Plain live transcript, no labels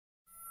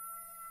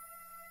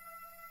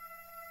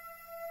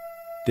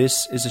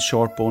This is a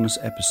short bonus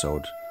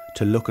episode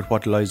to look at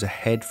what lies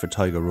ahead for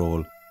Tiger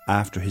Roll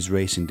after his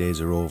racing days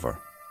are over.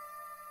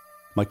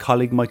 My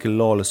colleague Michael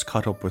Lawless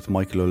caught up with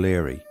Michael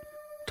O'Leary,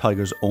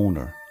 Tiger's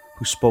owner,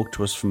 who spoke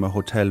to us from a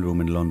hotel room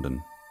in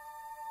London.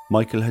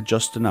 Michael had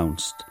just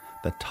announced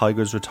that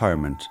Tiger's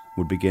retirement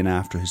would begin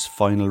after his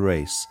final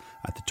race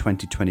at the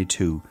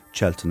 2022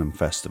 Cheltenham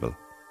Festival.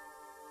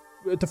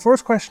 The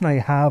first question I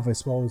have, I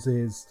suppose,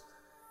 is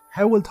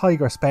how will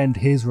Tiger spend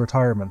his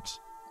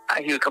retirement?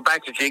 He'll come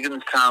back to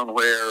Gigginstown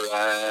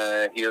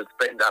where he'll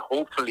spend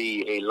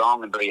hopefully a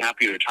long and very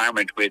happy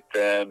retirement with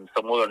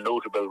some other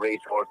notable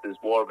racehorses,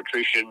 War of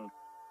Attrition,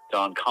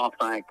 Don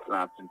Cossack,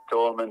 Last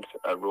Instalment,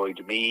 Roy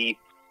Demee,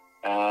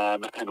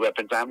 and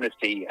Weapons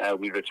Amnesty.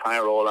 We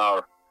retire all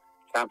our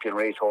champion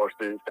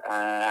racehorses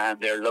and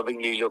they're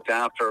lovingly looked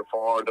after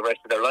for the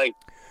rest of their life.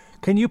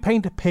 Can you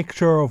paint a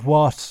picture of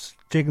what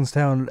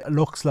Gigginstown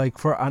looks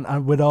like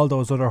and with all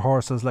those other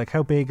horses? Like,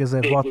 how big is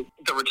it?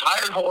 The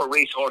retired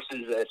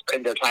racehorses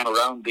spend their time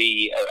around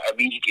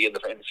immediately in the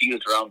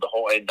fields around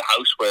in the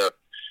house where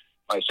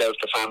myself,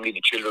 the family,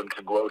 the children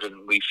can go out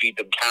and we feed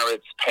them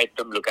carrots, pet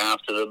them, look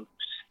after them.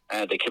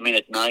 They come in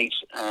at night.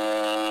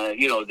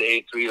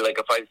 It's really like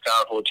a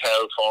 5-star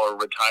hotel for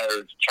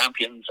retired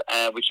champions,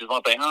 which is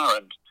what they are.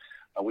 And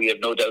we have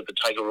no doubt that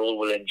Tiger Roll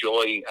will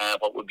enjoy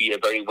what would be a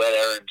very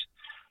well-earned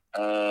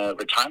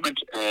retirement.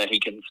 He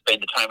can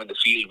spend the time in the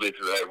field with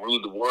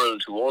Rule the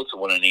World, who also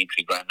won an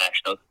Aintree Grand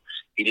National.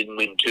 He didn't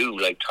win two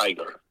like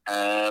Tiger.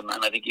 And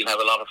I think he'll have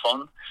a lot of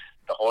fun.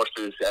 The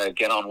horses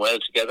get on well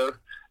together.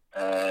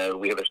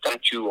 We have a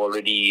statue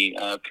already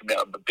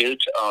built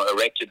or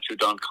erected to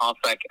Don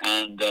Cossack,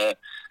 and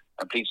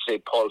I'm pleased to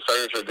say Paul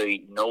Ferreter,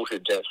 the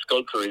noted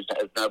sculptor,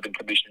 has now been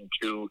commissioned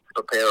to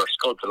prepare or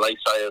sculpt a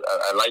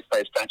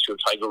life-size statue of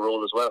Tiger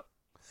Roll as well.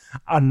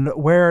 And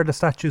where are the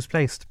statues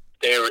placed?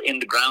 They're in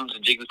the grounds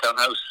in Gigginstown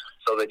House,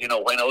 so that,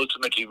 when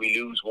ultimately we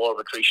lose War of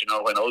Attrition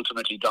or when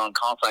ultimately Don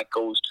Cossack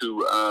goes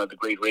to the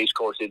great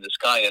racecourse in the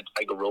sky at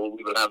Tiger Roll,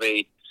 we will have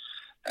a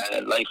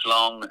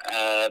lifelong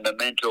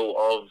memento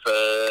of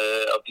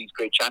these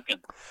great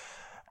champions.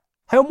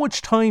 How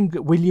much time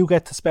will you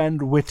get to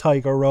spend with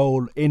Tiger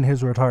Roll in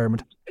his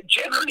retirement?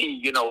 Generally,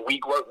 we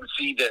go out and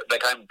see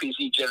I'm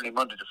busy generally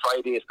Monday to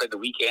Friday. I spend the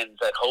weekends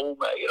at home.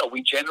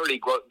 We generally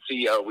go out and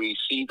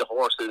see the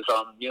horses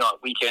on,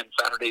 weekends,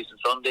 Saturdays and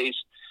Sundays.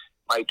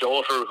 My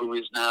daughter, who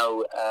is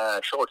now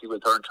shortly will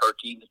turn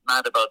 13, is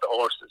mad about the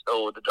horses,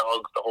 the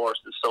dogs, the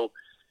horses. So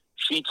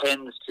she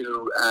tends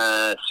to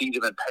see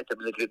them and pet them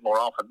a little bit more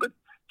often. But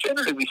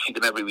generally, we see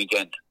them every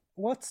weekend.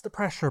 What's the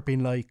pressure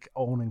been like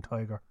owning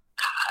Tiger?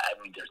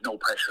 There's no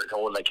pressure at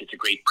all. It's a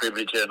great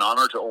privilege and an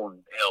honour to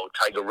own,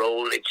 Tiger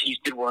Roll. He's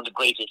been one of the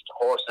greatest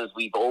horses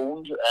we've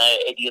owned,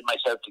 Eddie and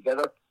myself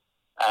together.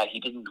 He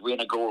didn't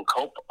win a Gold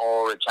Cup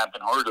or a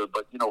Champion Hurdle,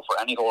 but, for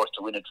any horse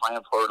to win a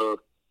Triumph Hurdle,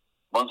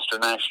 Munster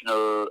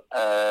National,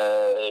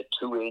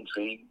 2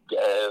 Aintree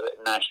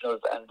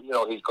Nationals, and,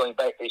 he's going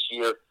back this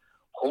year,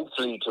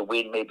 hopefully to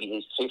win maybe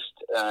his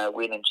 5th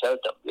win in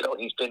Cheltenham.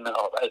 He's been,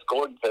 as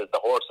Gordon says, the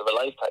horse of a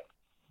lifetime.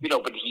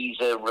 But he's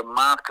a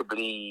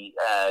remarkably,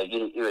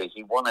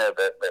 he won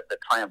the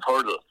Triumph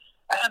Hurdle.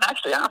 And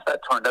actually after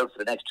that turned out for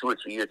the next 2 or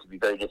 3 years to be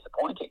very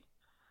disappointing.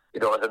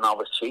 As a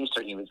novice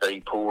chaser, he was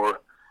very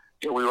poor.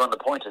 We were on the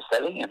point of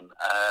selling him,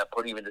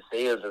 putting him in the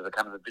sales as a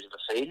kind of a bit of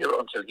a failure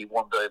until he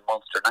won the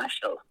Munster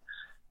National.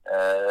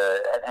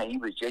 And he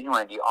was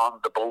genuinely on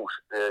the boat.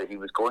 He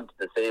was going to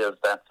the sales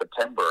that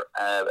September,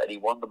 and he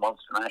won the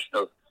Munster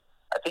National,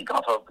 I think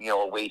off of,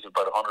 a weight of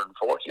about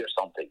 140 or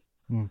something.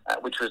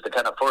 Which was the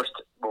kind of first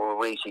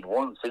race he'd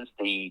won since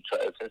the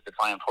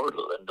Triumph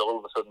Hurdle, and all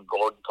of a sudden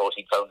Gordon thought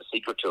he'd found the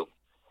secret to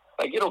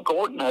him.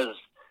 Gordon has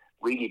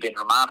really been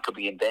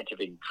remarkably inventive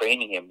in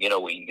training him. You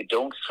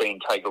don't train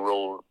Tiger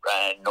Roll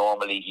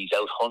normally. He's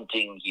out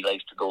hunting. He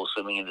likes to go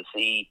swimming in the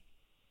sea.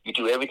 You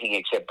do everything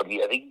except, but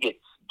I think he gets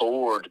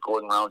bored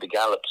going around the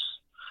gallops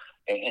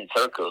in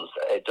circles.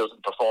 It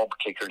doesn't perform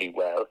particularly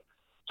well.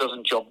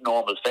 Doesn't jump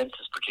normal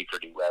fences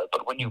particularly well,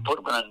 but when you put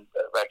him in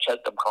a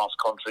Cheltenham cross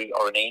country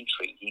or an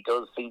Aintree, he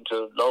does seem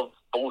to love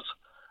both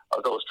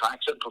of those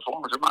tracks and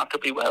performs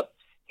remarkably well.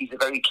 He's a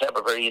very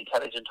clever, very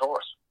intelligent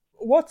horse.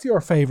 What's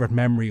your favourite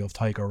memory of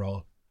Tiger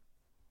Roll?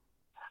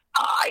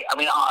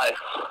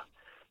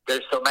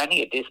 There's so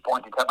many at this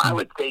point in time. I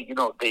would say,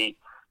 the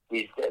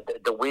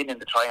win in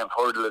the Triumph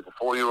Hurdle as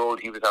a 4-year-old,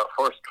 he was our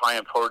first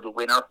Triumph Hurdle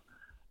winner.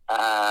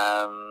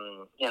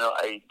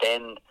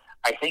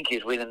 I think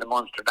his win in the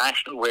Munster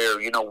National, where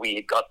we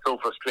had got so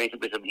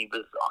frustrated with him, he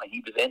was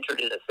entered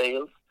in a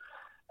sales,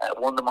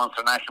 won the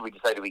Munster National. We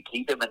decided we'd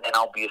keep him, and then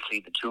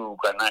obviously the 2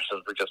 Grand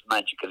Nationals were just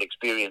magical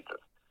experiences.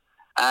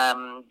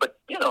 But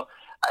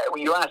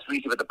when you asked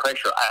Reece about the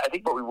pressure, I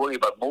think what we worry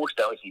about most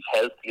now is his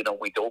health. We'd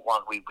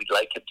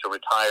like him to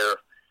retire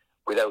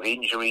without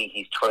injury.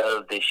 He's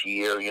 12 this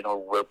year.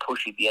 We're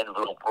pushing the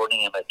envelope,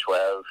 running him at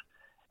 12.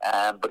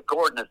 But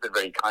Gordon has been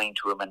very kind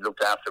to him and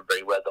looked after him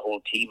very well. The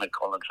whole team at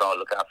Cullen Traw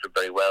looked after him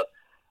very well.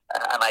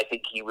 And I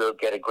think he will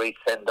get a great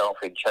send-off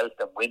in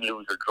Cheltenham. Win,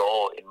 lose or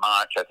draw in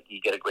March, I think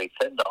he'll get a great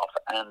send-off.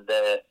 And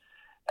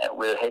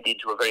we'll head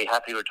into a very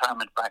happy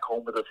retirement back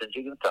home with us in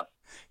Gigginstown.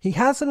 He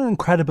has an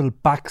incredible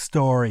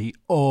backstory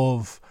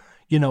of,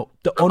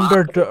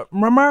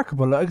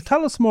 remarkable.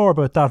 Tell us more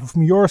about that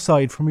from your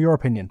side, from your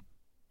opinion.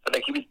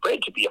 Like, he was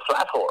bred to be a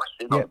flat horse,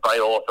 by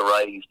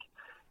authorised.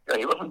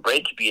 He wasn't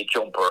bred to be a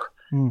jumper.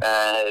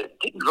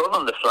 Didn't run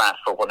on the flat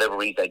for whatever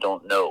reason, I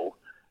don't know.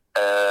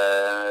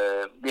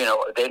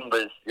 Then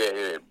was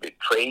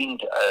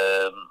trained,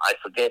 I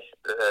forget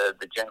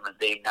the gentleman's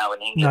name now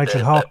in England.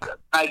 Nigel Hawke.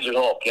 Nigel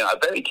Hawke, a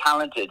very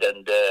talented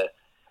and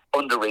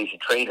underrated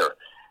trainer.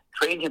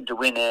 Trained him to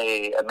win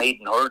a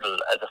maiden hurdle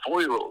as a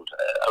 4-year-old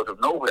out of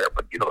nowhere.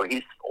 But,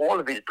 all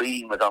of his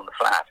breeding was on the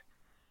flat.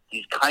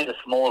 He's kind of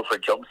small for a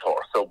jumps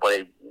horse, so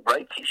by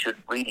rights he should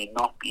really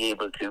not be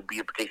able to be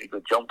a particularly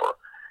good jumper.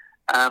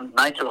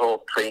 Nigel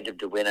Hawke trained him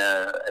to win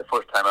a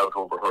first time out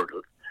over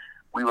hurdles.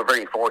 We were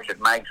very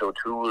fortunate. Mags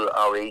O'Toole,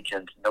 our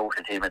agent,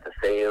 noted him at the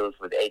sales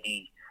with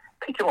Eddie.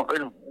 Picked him up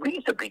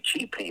reasonably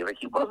cheaply. Like,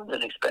 he wasn't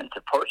an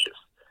expensive purchase,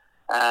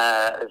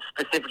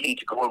 specifically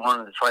to go and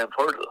run the Triumph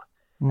Hurdle,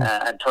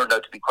 and turned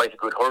out to be quite a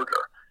good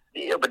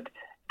hurdler. But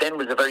then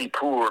was a very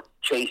poor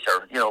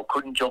chaser.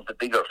 Couldn't jump the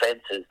bigger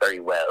fences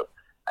very well.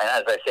 And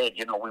as I said,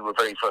 we were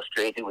very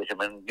frustrated with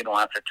him. And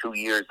after 2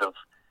 years of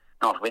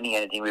not winning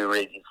anything, we were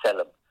ready to sell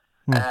him.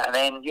 And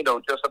then,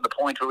 just on the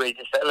point we're ready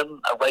to sell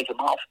him, I write him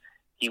off.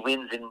 He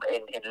wins in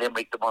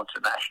Limerick, the Munster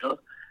National.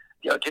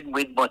 Didn't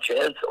win much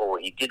else.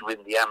 He did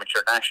win the Amateur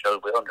National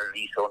with under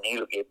Lisa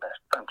O'Neill, gave him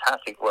a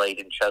fantastic ride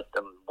in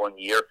Cheltenham one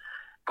year.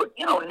 But,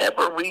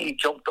 never really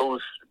jumped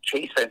those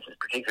chase fences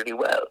particularly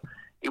well.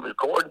 It was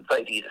Gordon's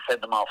idea to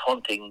send him off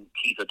hunting.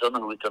 Keith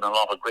O'Donoghue has done a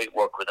lot of great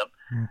work with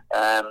him.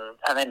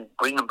 And then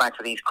bring him back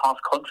to these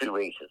cross-country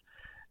races.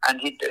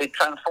 And it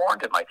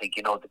transformed him, I think,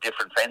 the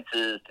different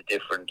fences, the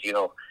different,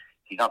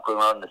 he's not going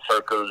around in the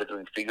circle,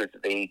 doing figures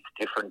of 8,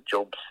 different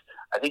jumps.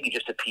 I think he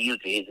just appealed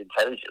to his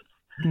intelligence.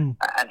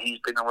 And he's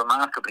been a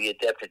remarkably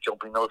adept at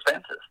jumping those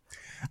fences.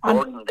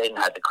 Gordon then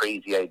had the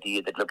crazy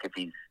idea that, look, if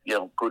he's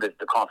good at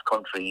the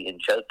cross-country in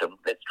Cheltenham,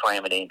 let's try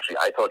him at Aintree.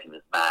 I thought he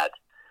was mad.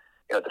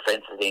 The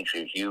fences at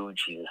Aintree are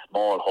huge. He's a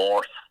small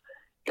horse.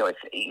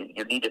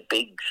 You need a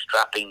big,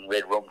 strapping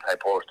red rum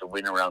type horse to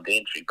win around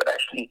Aintree. But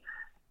actually,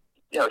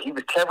 he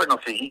was clever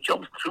enough that he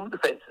jumps through the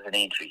fences in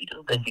Aintree. He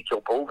doesn't let you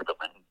jump over them.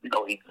 And,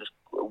 he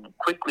was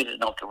quick-witted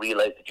enough to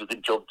realise that you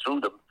can jump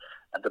through them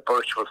and the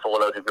birch will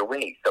fall out of your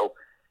way. So,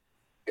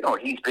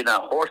 he's been a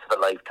horse of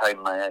a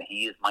lifetime.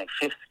 He is my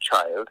 5th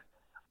child.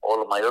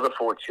 All of my other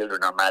 4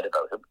 children are mad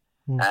about him.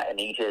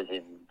 Anita is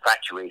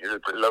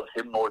infatuated, but loves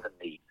him more than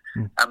me.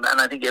 And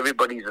I think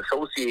everybody's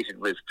associated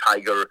with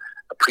Tiger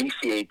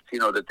appreciates,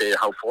 that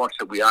how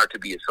fortunate we are to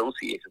be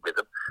associated with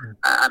him,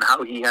 and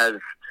how he has,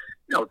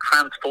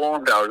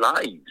 transformed our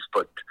lives.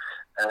 But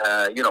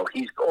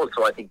he's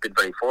also, I think, been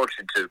very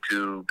fortunate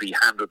to be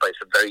handled by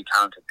some very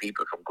talented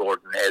people, from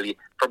Gordon Elliott,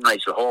 from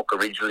Nigel Hawke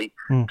originally,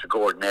 to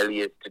Gordon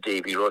Elliott, to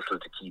Davy Russell,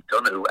 to Keith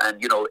Donoghue,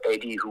 and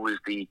Eddie, who was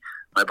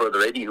my brother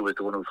Eddie, who was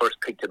the one who first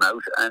picked him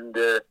out, and.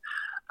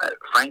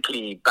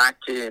 Frankly, back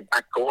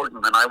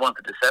Gordon, and I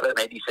wanted to sell him.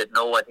 Eddie said,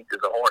 no, I think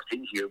there's a horse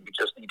in here. We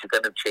just need to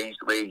kind of change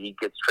the way he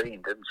gets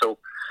trained. And so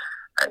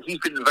he's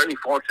been a very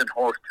fortunate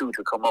horse, too,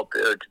 to come up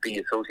to be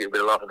associated with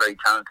a lot of very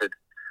talented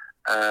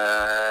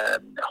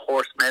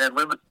horsemen and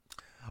women.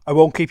 I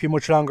won't keep you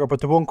much longer,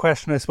 but the one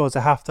question I suppose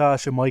I have to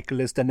ask you, Michael,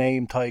 is the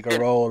name Tiger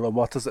Roll, and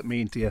what does it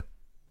mean to you?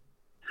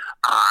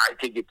 I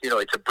think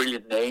it's a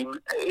brilliant name.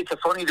 It's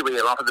funny the way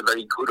a lot of the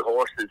very good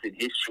horses in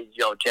history,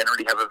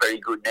 generally have a very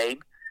good name.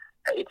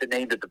 It's a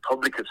name that the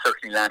public has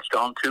certainly latched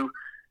onto.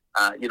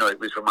 It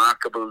was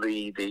remarkable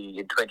in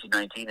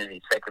 2019 in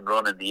his second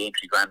run in the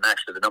Aintree Grand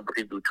National, the number of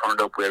people who turned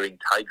up wearing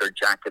tiger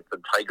jackets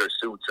and tiger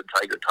suits and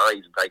tiger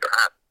ties and tiger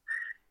hats.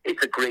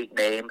 It's a great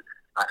name.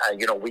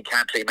 We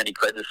can't claim any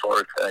credit for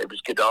it. It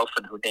was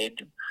Godolphin who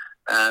named him.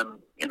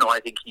 I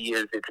think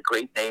it's a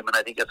great name, and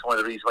I think that's one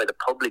of the reasons why the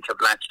public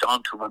have latched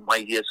onto him and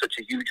why he has such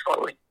a huge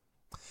following.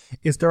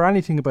 Is there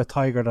anything about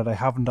Tiger that I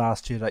haven't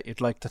asked you that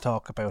you'd like to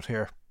talk about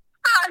here?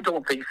 I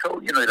don't think so.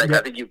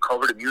 I think you've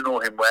covered him. You know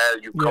him well.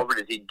 You've covered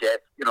it in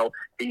depth.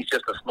 He's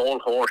just a small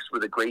horse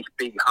with a great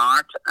big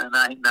heart, and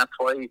I think that's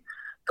why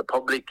the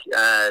public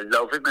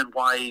love him, and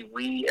why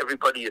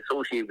everybody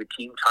associated with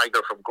Team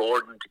Tiger, from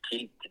Gordon to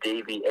Keith to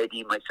Davy,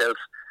 Eddie, myself,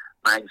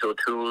 Mags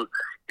O'Toole.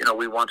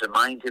 We want to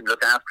mind him,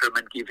 look after him,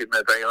 and give him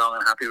a very long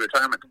and happy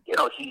retirement.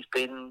 He's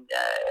been.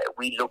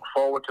 We look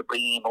forward to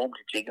bringing him home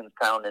to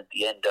Gigginstown at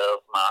the end of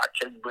March,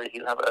 and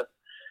he'll have a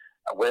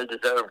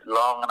well-deserved,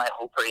 long, and I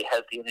hope very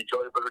healthy and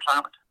enjoyable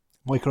retirement.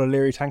 Michael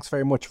O'Leary, thanks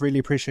very much. Really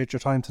appreciate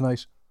your time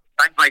tonight.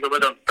 Thanks, Michael. Well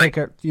done. Take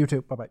care. You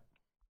too. Bye-bye.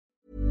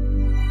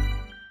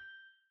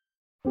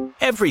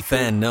 Every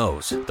fan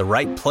knows the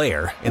right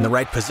player in the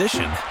right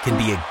position can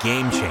be a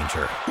game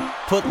changer.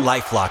 Put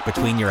LifeLock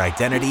between your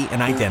identity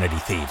and identity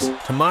thieves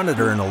to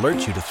monitor and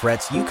alert you to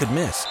threats you could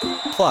miss.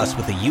 Plus,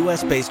 with a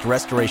US-based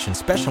restoration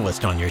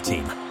specialist on your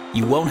team,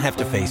 you won't have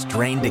to face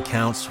drained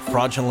accounts,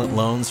 fraudulent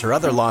loans, or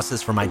other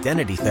losses from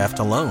identity theft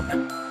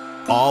alone.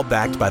 All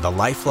backed by the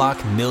LifeLock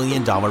 $1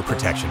 Million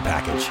Protection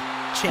Package.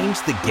 Change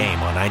the game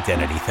on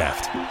identity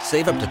theft.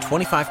 Save up to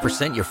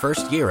 25% your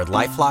first year at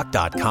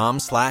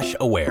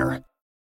LifeLock.com/aware.